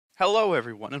Hello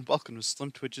everyone and welcome to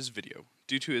Slim Twitch's video.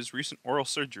 Due to his recent oral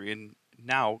surgery and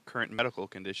now current medical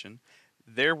condition,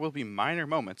 there will be minor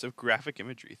moments of graphic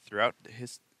imagery throughout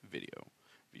his video.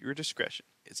 Viewer discretion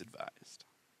is advised.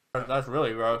 That's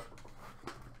really gross.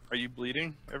 Are you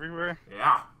bleeding everywhere?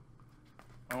 Yeah.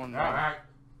 Oh no. Alright.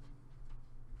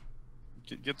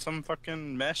 Get some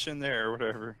fucking mesh in there or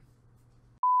whatever.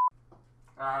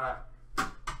 Alright.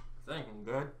 Thinking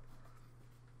good.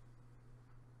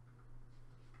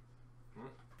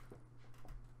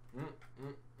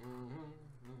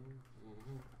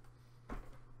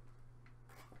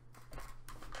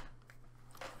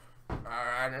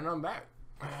 Alright, and I'm back.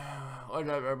 What's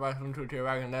up, everybody? Welcome to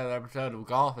back another episode of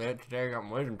Golf It. Today I got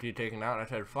my wisdom teeth taken out, and I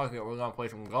said, fuck it, we're gonna play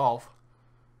some golf.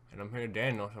 And I'm here with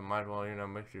Daniel, so I might as well,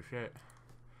 mix your shit.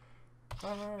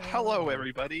 Hello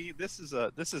everybody. This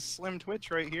is Slim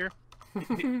Twitch right here.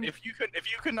 if you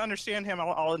couldn't understand him,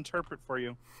 I'll interpret for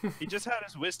you. He just had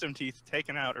his wisdom teeth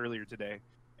taken out earlier today,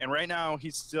 and right now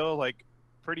he's still like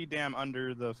pretty damn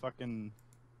under the fucking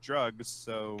drugs.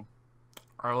 So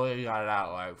I literally got it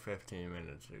out like 15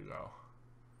 minutes ago.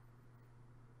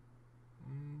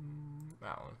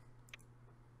 That one.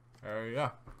 There you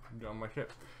go. I'm doing my shit.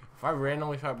 If I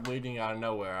randomly start bleeding out of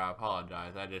nowhere, I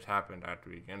apologize. That just happened at the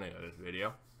beginning of this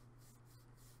video.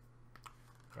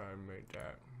 Go ahead and make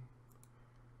that.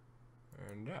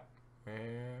 And that.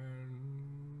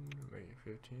 And make it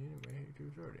 15, make it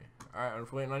 230. Alright, I'm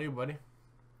just waiting on you, buddy.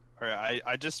 Alright,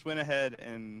 I just went ahead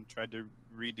and tried to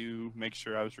make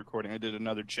sure I was recording. I did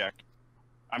another check.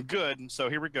 I'm good, so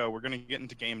here we go. We're gonna get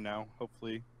into game now,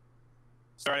 hopefully.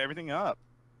 Start everything up.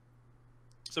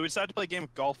 So we decided to play a game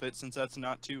of Golf It since that's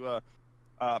not too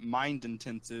mind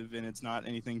intensive and it's not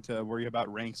anything to worry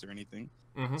about ranks or anything.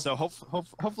 So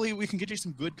hopefully we can get you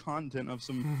some good content of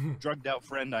some drugged out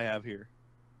friend I have here.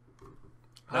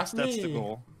 That's the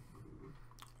goal.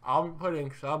 I'll be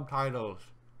putting subtitles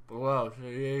below so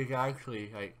you can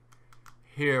actually like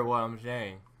hear what I'm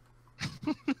saying.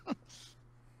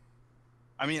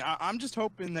 I mean, I'm just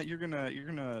hoping that you're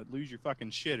gonna lose your fucking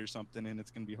shit or something, and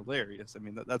it's gonna be hilarious. I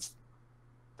mean, that's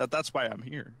why I'm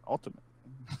here, ultimately,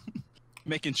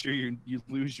 making sure you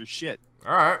lose your shit.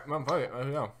 All right, well, fuck it, let's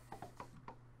go.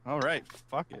 All right,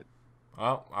 fuck it.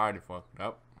 Oh, I already fucked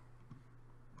up.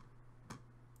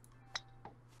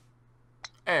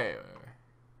 Hey,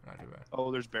 not too bad.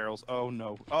 Oh, there's barrels. Oh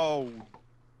no. Oh,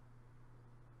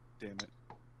 damn it.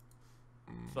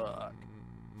 Fuck.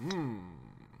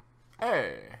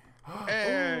 Hey.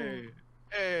 Hey.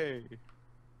 Hey.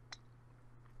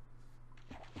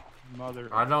 Mother.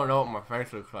 I don't know what my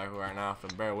face looks like right now, so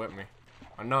bear with me.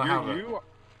 I know how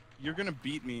you're gonna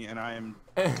beat me, and I am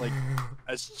like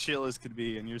as chill as could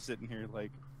be, and you're sitting here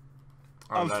like,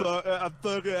 I'm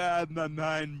fucking out of my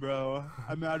mind, bro.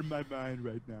 I'm out of my mind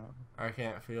right now. I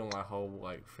can't feel my whole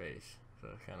like face, so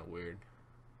it's kind of weird.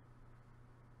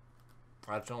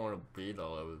 I just don't want to bleed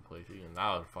all over the place again.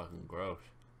 That was fucking gross.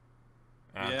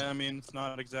 Yeah, I mean, it's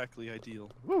not exactly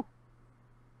ideal. Woo!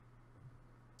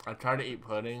 I tried to eat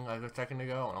pudding like a second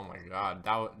ago, and oh my god,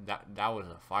 that was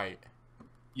a fight.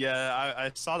 Yeah,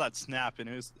 I saw that snap, and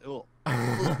it was ill.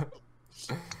 It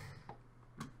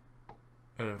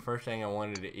was the first thing I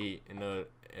wanted to eat, and it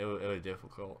was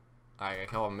difficult. Like, I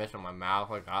kept on missing my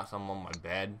mouth. I got some on my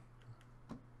bed.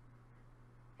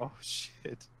 Oh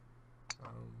shit.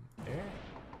 Yeah.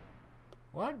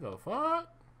 What the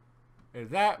fuck? Is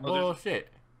that bullshit?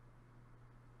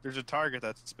 There's a target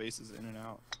that spaces in and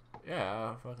out.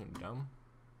 Yeah, fucking dumb.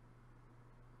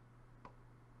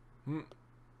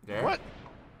 There. What?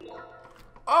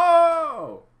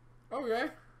 Oh! Okay.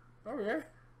 Okay.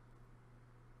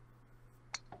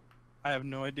 I have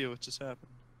no idea what just happened.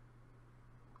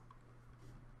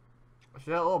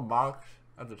 See that little box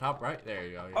at the top right? There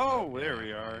you go. Oh, there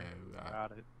we are.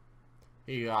 Got it.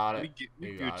 He got it.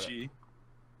 We Gucci.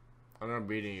 I'm not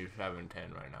beating you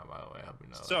 7-10 right now, by the way. I hope you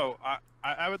know that. So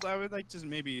I would like to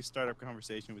maybe start up a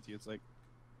conversation with you. It's like,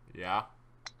 yeah.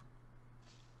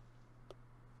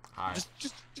 Hi.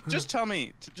 Just tell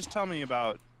me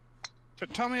about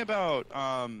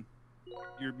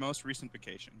your most recent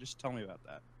vacation. Just tell me about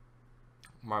that.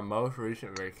 My most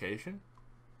recent vacation?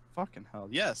 Fucking hell.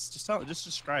 Yes. Just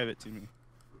describe it to me.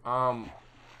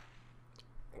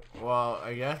 Well,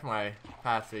 I guess my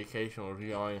past vacation was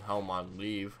going home on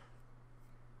leave.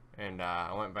 And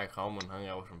I went back home and hung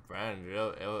out with some friends. It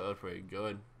was pretty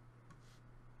good.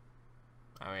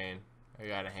 I mean, I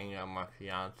got to hang out with my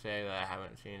fiance that I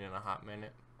haven't seen in a hot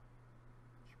minute.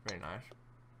 It's pretty nice.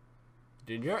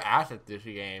 Dude, you're ass at this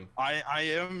game.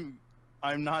 I'm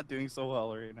not doing so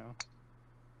well right now.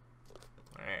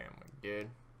 Damn, dude.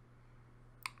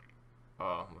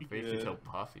 Oh, my face is so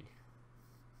puffy.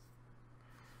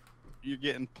 You're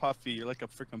getting puffy. You're like a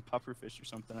freaking pufferfish or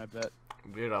something, I bet.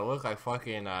 Dude, I look like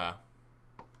fucking,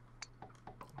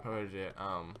 who is it?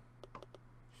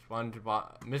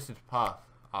 SpongeBob, Mrs. Puff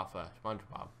off of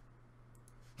SpongeBob.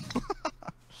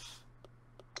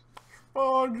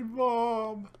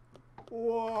 SpongeBob,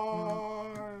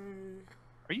 why?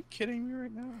 Are you kidding me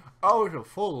right now? Oh, it's a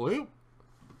full loop?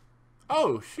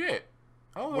 Oh, shit.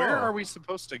 Oh, Where are we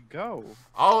supposed to go?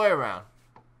 all the way around.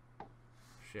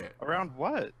 Shit. Around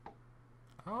what?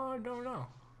 Oh, I don't know.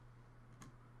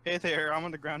 Hey there, I'm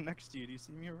on the ground next to you. Do you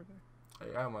see me over there?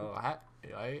 I got my little hat.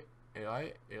 You like it? You like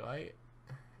it? You like it?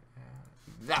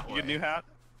 That You way. get a new hat?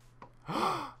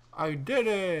 I did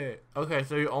it! Okay,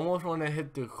 so you almost want to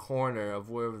hit the corner of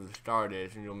wherever the start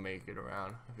is and you'll make it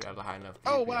around if you have the high enough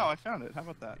Oh, DPI. wow, I found it. How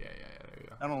about that? Yeah, there you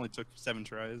go. That only took 7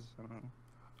 tries. I don't know.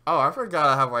 Oh, I forgot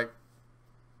I have, like,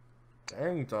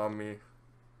 things on me.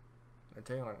 They're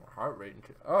taking, like, my heart rate and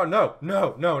shit. Oh, no,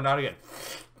 not again.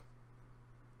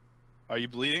 Are you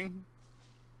bleeding?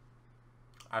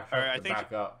 I have Alright, I to think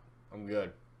back up. I'm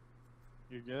good.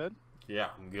 You're good? Yeah,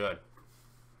 I'm good.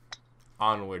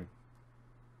 Onward.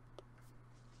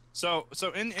 So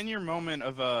in your moment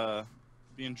of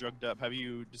being drugged up, have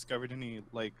you discovered any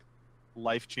like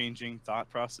life-changing thought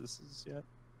processes yet?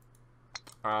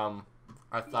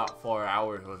 I thought 4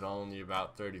 hours was only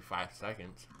about 35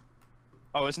 seconds.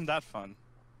 Oh, isn't that fun?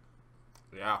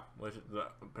 Yeah, which the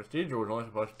procedure was only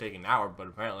supposed to take an hour, but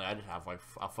apparently I just have like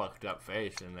a fucked up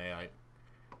face, and they like,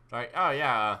 oh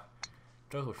yeah,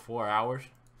 took us 4 hours.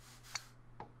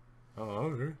 Oh,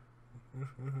 okay.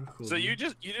 Cool. So you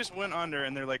just went under,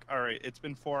 and they're like, all right, it's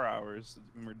been 4 hours,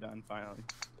 and we're done finally.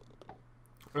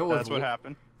 That's what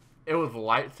happened. It was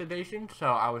light sedation, so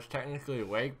I was technically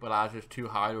awake, but I was just too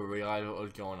high to realize what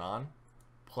was going on.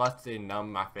 Plus, they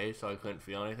numbed my face, so I couldn't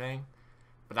feel anything.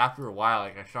 But after a while,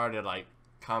 like, I started, like,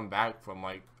 come back from,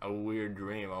 like, a weird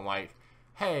dream. I'm like,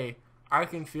 hey, I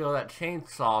can feel that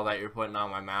chainsaw that you're putting on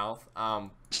my mouth.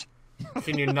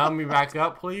 Can you numb me back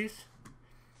up, please?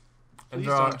 Please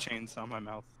don't chainsaw my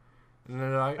mouth. And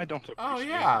they're like, I don't appreciate oh,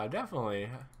 yeah, definitely.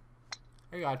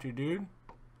 I got you, dude.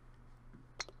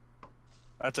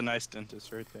 That's a nice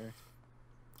dentist right there.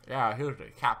 Yeah, he was a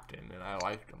captain, and I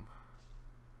liked him.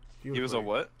 He was a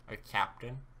what? A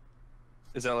captain.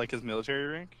 Is that like his military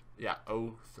rank? Yeah,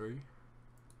 03.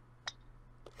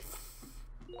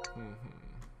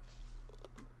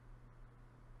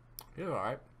 He was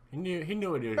alright. He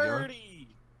knew what he was Birdie! doing.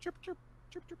 Chirp, chirp,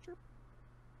 chirp, chirp, chirp.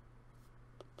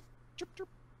 Chirp, chirp.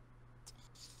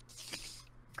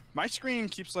 My screen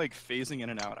keeps like phasing in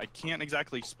and out. I can't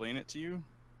exactly explain it to you,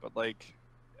 but like,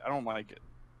 I don't like it.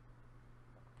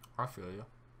 I feel you.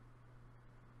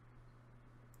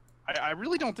 I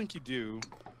really don't think you do.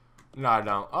 No, I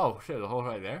don't. Oh shit, the hole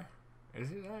right there. Is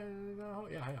it?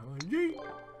 Yeah. Yeet.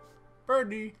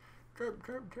 Birdie. Chirp,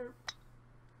 chirp, chirp.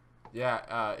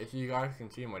 Yeah, if you guys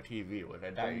can see my TV, which I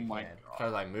doubt you can,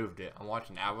 because I moved it. I'm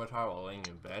watching Avatar while laying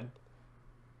in bed.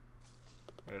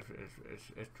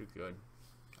 It's too good.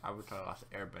 Avatar Last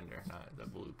Airbender, not the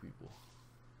blue people.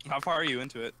 How far are you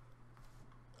into it?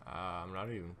 I'm not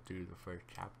even through the first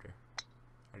chapter.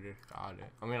 I just got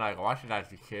it. I mean, like, I watched it as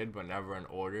a kid, but never in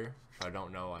order, so I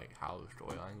don't know, like, how the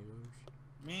storyline goes.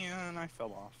 Man, I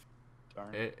fell off.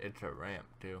 Darn. It's a ramp,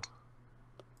 too.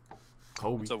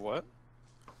 Kobe. It's a what?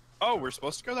 Oh, we're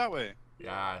supposed to go that way.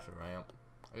 Yeah, it's a ramp.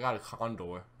 I got a condor.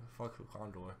 What the fuck's a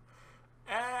condor?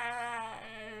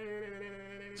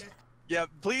 Yeah,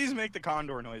 please make the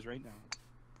condor noise right now.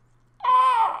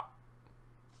 Ah!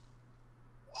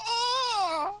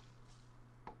 Ah!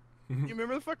 You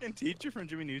remember the fucking teacher from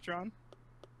Jimmy Neutron?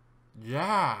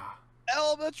 Yeah.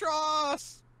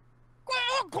 Albatross!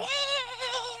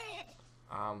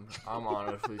 I'm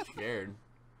honestly scared.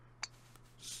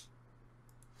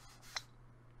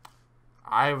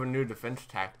 I have a new defense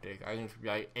tactic. I can just be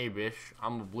like, hey, bitch,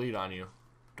 I'm gonna bleed on you.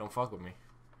 Don't fuck with me.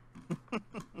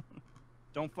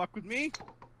 Don't fuck with me?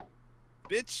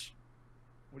 Bitch!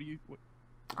 What do you...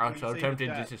 I was so tempted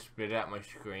just to spit it at my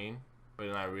screen, but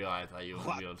then I realized that you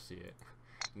wouldn't be able to see it.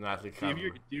 And that's the cover. Do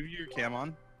you have your cam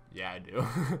on? Yeah, I do.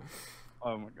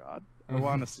 Oh my god. I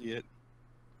want to see it.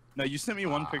 No, you sent me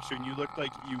one picture and you looked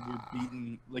like you were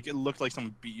beaten. Like, it looked like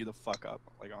someone beat you the fuck up.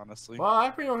 Like, honestly. Well, I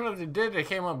pretty much what they did. They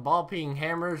came with ball-peen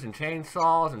hammers and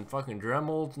chainsaws and fucking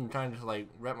Dremels and trying to just, like,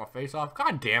 rip my face off.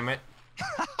 God damn it.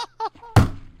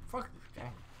 Fuck this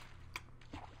guy.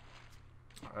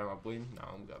 Am I bleeding? No,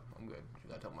 I'm good. I'm good. You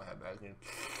gotta tilt my head back in.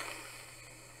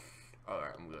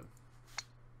 Alright, I'm good.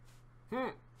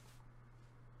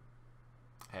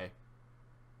 Hey.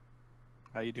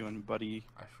 How you doing, buddy?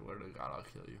 I swear to God, I'll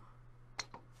kill you.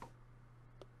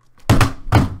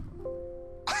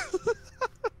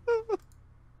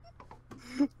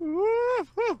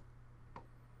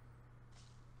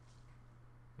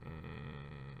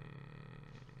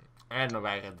 And we're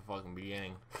back at the fucking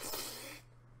beginning.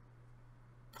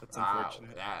 That's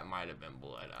unfortunate. That might have been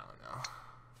blood, I don't know.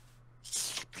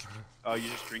 Oh,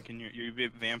 you're just drinking you're a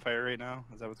vampire right now?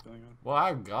 Is that what's going on? Well,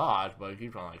 I've got, but it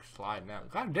keeps on like sliding out.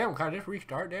 God damn, can I just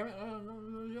restart, damn it?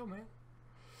 Yo, man.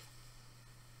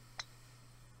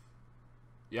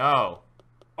 Yo.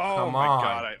 Oh Come my on.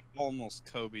 god, I almost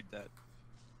Kobe'd that.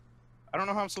 I don't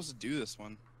know how I'm supposed to do this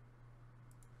one.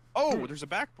 Oh, there's a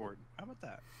backboard. How about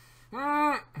that?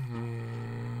 I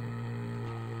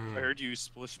heard you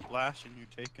splish splash and you're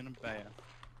taking a bath.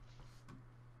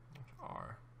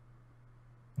 R.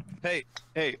 Hey,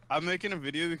 I'm making a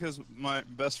video because my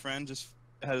best friend just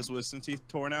had his wisdom teeth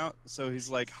torn out, so he's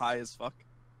like high as fuck.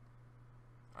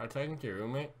 Are you talking to your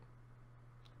roommate?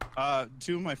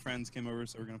 2 of my friends came over,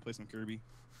 so we're gonna play some Kirby.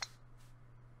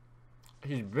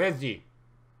 He's busy.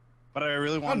 But I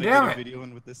really wanted to get a video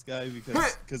in with this guy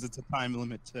because it's a time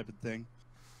limit type of thing.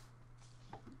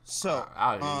 So,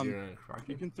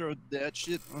 you can throw that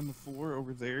shit on the floor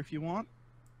over there if you want.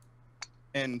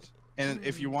 And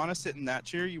if you want to sit in that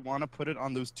chair, you want to put it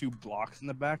on those 2 blocks in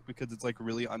the back because it's like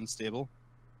really unstable.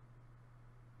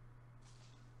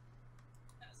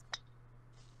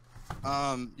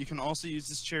 You can also use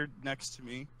this chair next to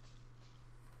me.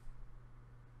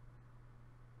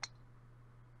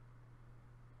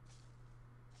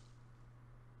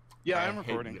 Yeah, I'm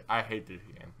recording. I hate this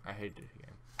game. I hate this game.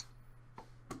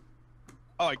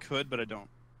 Oh, I could, but I don't.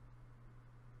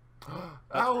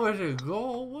 That was a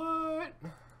goal. What?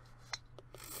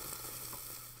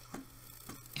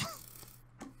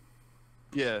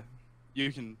 Yeah,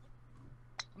 you can.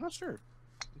 I'm not sure.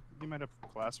 You might have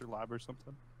class or lab or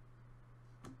something.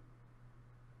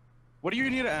 What do you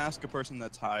need to ask a person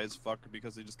that's high as fuck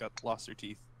because they just lost their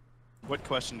teeth? What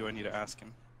question do I need to ask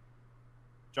him?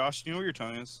 Josh, do you know where your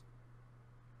tongue is?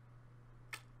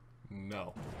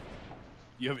 No. Do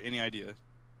you have any idea?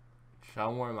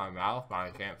 Somewhere in my mouth, but I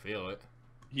can't feel it.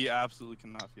 He absolutely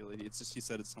cannot feel it. It's just he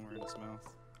said it's somewhere in his mouth.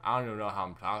 I don't even know how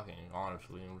I'm talking,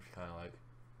 honestly. I'm just kind of like,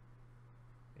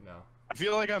 you know. I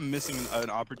feel like I'm missing an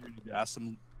opportunity to ask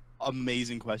some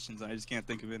amazing questions, and I just can't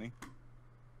think of any.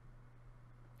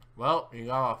 Well, you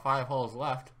got about 5 holes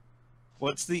left.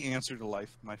 What's the answer to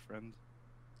life, my friend?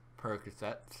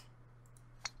 Percocets.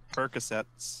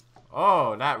 Percocets.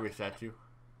 Oh, that resets you.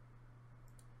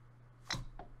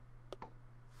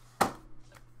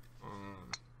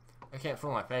 I can't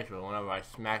feel my face, but whenever I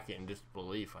smack it in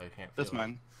disbelief, I can't feel That's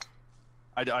mine.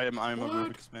 I am a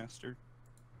Rubik's master.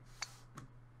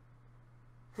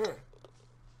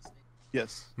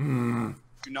 Yes. Do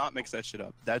not mix that shit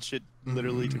up. That shit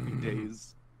literally took me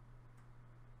days.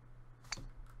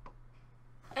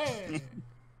 Hey.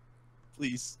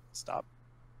 Please stop.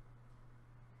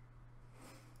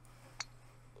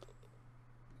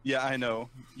 Yeah, I know.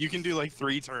 You can do like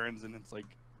 3 turns and it's like.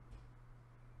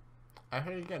 I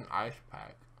heard you get an ice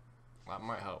pack. That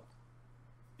might help.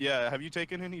 Yeah, have you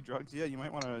taken any drugs yet? You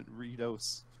might want to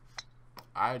redose.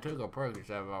 I took a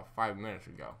Percocet about 5 minutes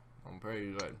ago. I'm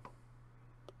pretty good.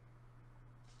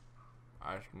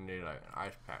 I just need like an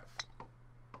ice pack.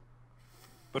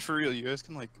 But for real, you guys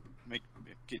can like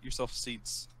get yourself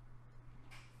seats.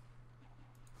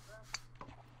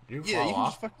 Did you Yeah, fall you can off?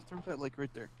 just fucking throw that like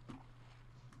right there.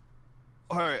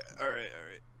 Alright.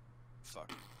 Fuck.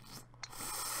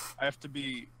 I have to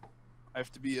be a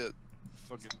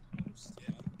fucking host,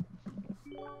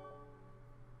 yeah.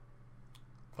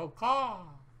 Papa!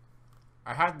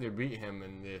 I have to beat him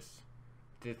in this,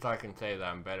 just so I can say that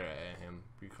I'm better at him,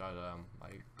 because I'm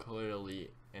like clearly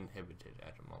inhibited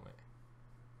at the moment.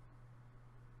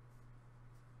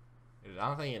 I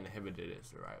don't think inhibited is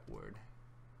the right word.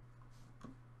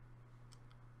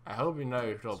 I hope you know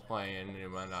you're still playing and you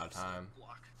run out of time.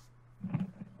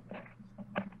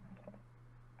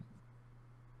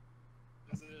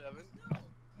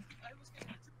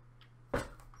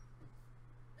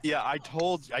 Yeah, I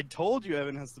told you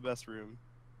Evan has the best room.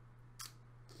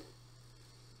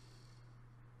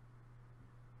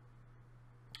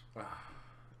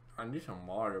 I need some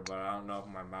water, but I don't know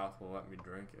if my mouth will let me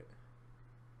drink it.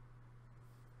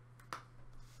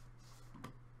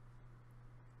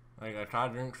 Like, I tried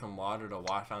to drink some water to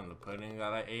wash down the pudding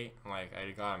that I ate. Like,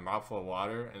 I got a mouthful of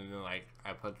water, and then, like,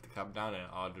 I put the cup down, and it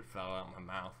all just fell out my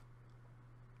mouth.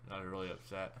 And I was really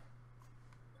upset.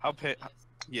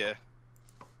 Yeah.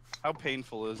 How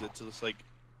painful is it to just, like,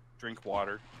 drink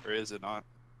water? Or is it not?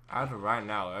 As of right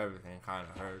now, everything kind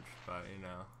of hurts, but, you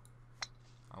know,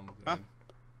 I'm good. Huh?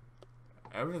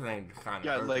 Everything just kind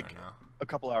of hurts like, right now. a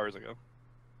couple hours ago.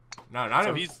 No, not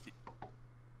So even...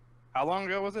 How long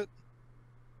ago was it?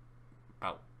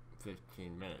 About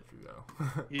 15 minutes ago.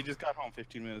 He just got home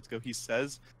 15 minutes ago. He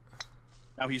says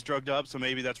Now he's drugged up, so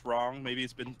maybe that's wrong. Maybe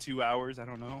it's been 2 hours. I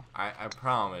don't know. I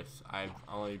promise I've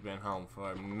only been home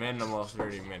for a minimum of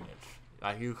 30 minutes.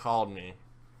 Like, you called me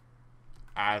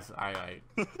as I,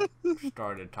 like,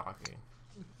 started talking.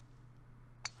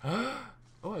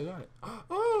 Oh, I got it.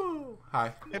 Oh,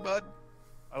 hi. Hey, bud.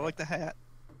 I like the hat.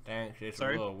 Thanks, it's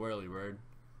Sorry? a little whirly bird.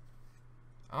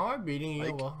 Am I beating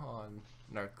you Like- on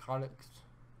narcotics?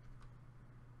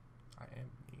 I am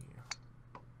beating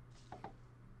you.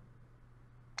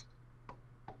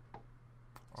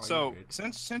 Oh, So you're good.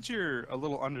 since you're a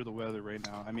little under the weather right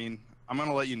now, I mean, I'm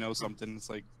gonna let you know something. It's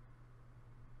like,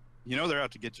 you know, they're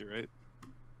out to get you, right?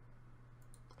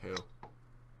 Who?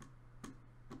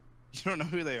 You don't know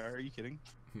who they are? Are you kidding?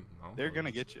 No, They're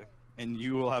gonna get you, and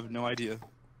you will have no idea.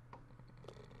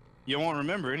 You won't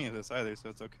remember any of this either, so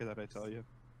it's okay that I tell you.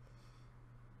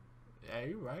 Yeah,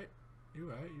 you're right. You're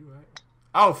right. You're right.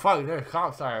 Oh fuck! There's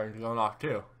cop sirens going off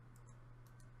too.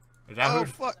 Is that Oh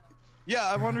who's? fuck! Yeah,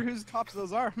 I wonder whose cops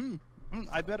those are.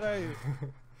 I bet I.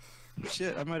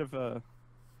 Shit, I might have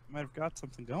got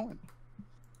something going.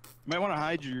 You might want to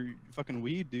hide your fucking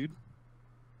weed, dude.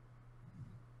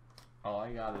 All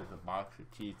I got is a box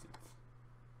of Cheez-Its.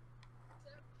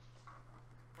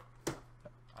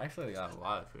 I actually got a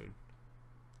lot of food,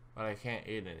 but I can't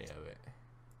eat any of it.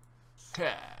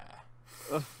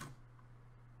 Ugh.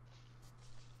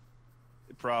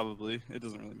 Probably. It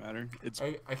doesn't really matter. It's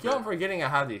I keep on forgetting I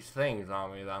have these things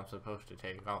on me that I'm supposed to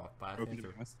take off, but I broken think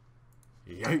to glass.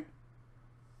 they're... Yeet.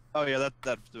 Oh yeah,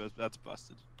 that's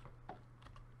busted.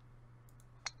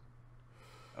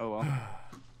 Oh well.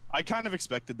 I kind of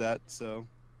expected that, so.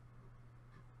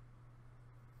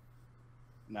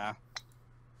 Nah.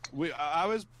 I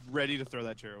was ready to throw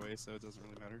that chair away, so it doesn't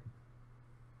really matter.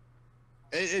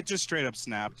 It just straight up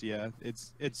snapped. Yeah,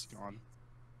 it's gone.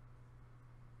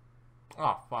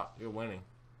 Oh fuck! You're winning.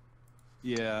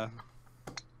 Yeah.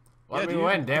 Let me dude,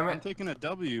 win, damn I'm it! taking a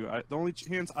W. The only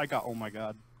chance I got. Oh my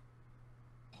god.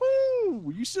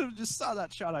 Woo! You should have just saw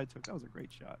that shot I took. That was a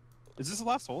great shot. Is this the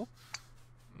last hole?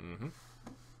 Mm-hmm.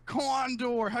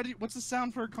 Condor. What's the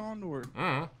sound for a condor?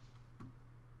 Mm-hmm.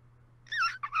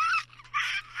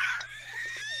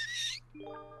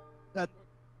 That.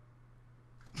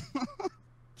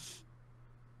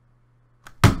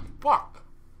 Fuck!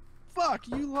 Fuck,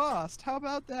 you lost. How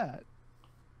about that?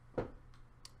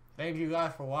 Thank you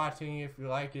guys for watching. If you'd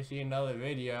like to see another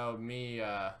video of me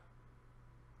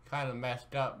kind of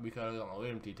messed up because of my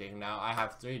liberty taken out, I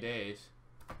have 3 days.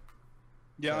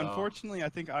 Yeah, So- unfortunately, I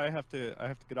think I have to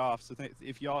get off. So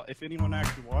if anyone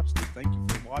actually watched this, thank you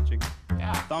for watching.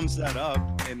 Yeah, Thumbs that up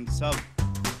and sub.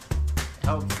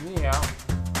 helps me out.